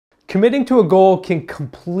Committing to a goal can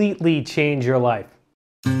completely change your life.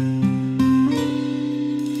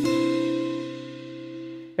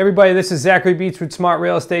 Everybody, this is Zachary with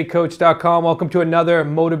SmartRealEstateCoach.com. Welcome to another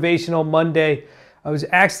Motivational Monday. I was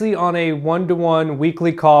actually on a one-to-one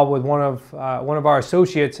weekly call with one of our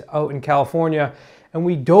associates out in California, and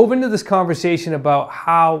we dove into this conversation about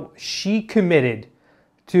how she committed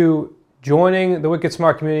to joining the Wicked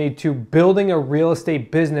Smart community, to building a real estate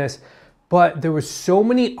business, but there were so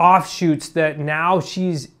many offshoots that now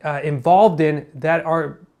she's involved in that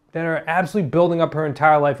are absolutely building up her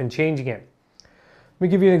entire life and changing it. Let me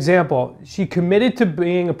give you an example. She committed to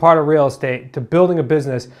being a part of real estate, to building a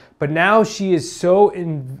business, but now she is so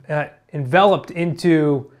enveloped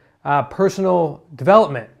into personal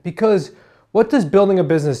development. Because what does building a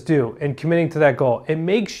business do and committing to that goal? It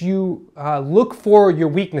makes you look for your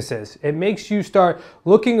weaknesses. It makes you start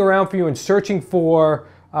looking around for you and searching for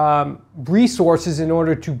resources in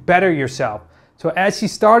order to better yourself. So as she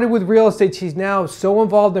started with real estate, she's now so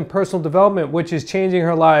involved in personal development, which is changing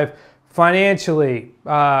her life financially,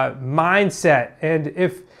 mindset. And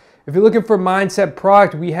if you're looking for a mindset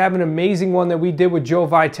product, we have an amazing one that we did with Joe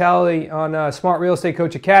Vitale on Smart Real Estate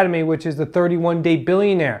Coach Academy, which is the 31-Day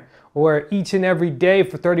Billionaire, where each and every day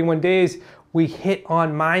for 31 days, we hit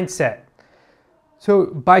on mindset. So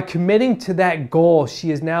by committing to that goal,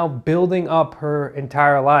 she is now building up her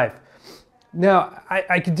entire life. Now,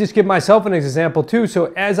 I could just give myself an example too.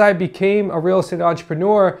 So as I became a real estate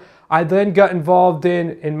entrepreneur, I then got involved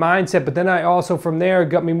in mindset, but then I also from there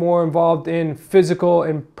got me more involved in physical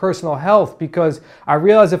and personal health, because I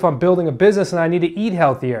realized if I'm building a business and I need to eat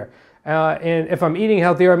healthier, and if I'm eating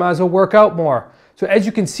healthier, I might as well work out more. So as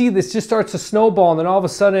you can see, this just starts to snowball, and then all of a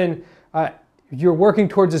sudden, you're working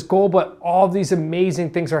towards this goal, but all these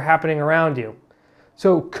amazing things are happening around you.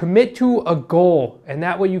 So commit to a goal, and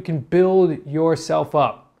that way you can build yourself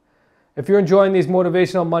up. If you're enjoying these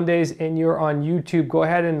Motivational Mondays and you're on YouTube, go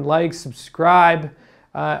ahead and like, subscribe.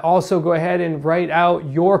 Also, go ahead and write out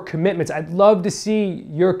your commitments. I'd love to see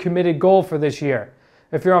your committed goal for this year.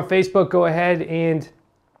 If you're on Facebook, go ahead and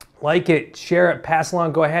like it, share it, pass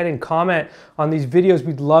along. Go ahead and comment on these videos.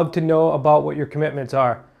 We'd love to know about what your commitments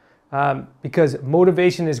are. Because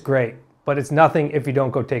motivation is great, but it's nothing if you don't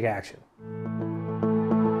go take action.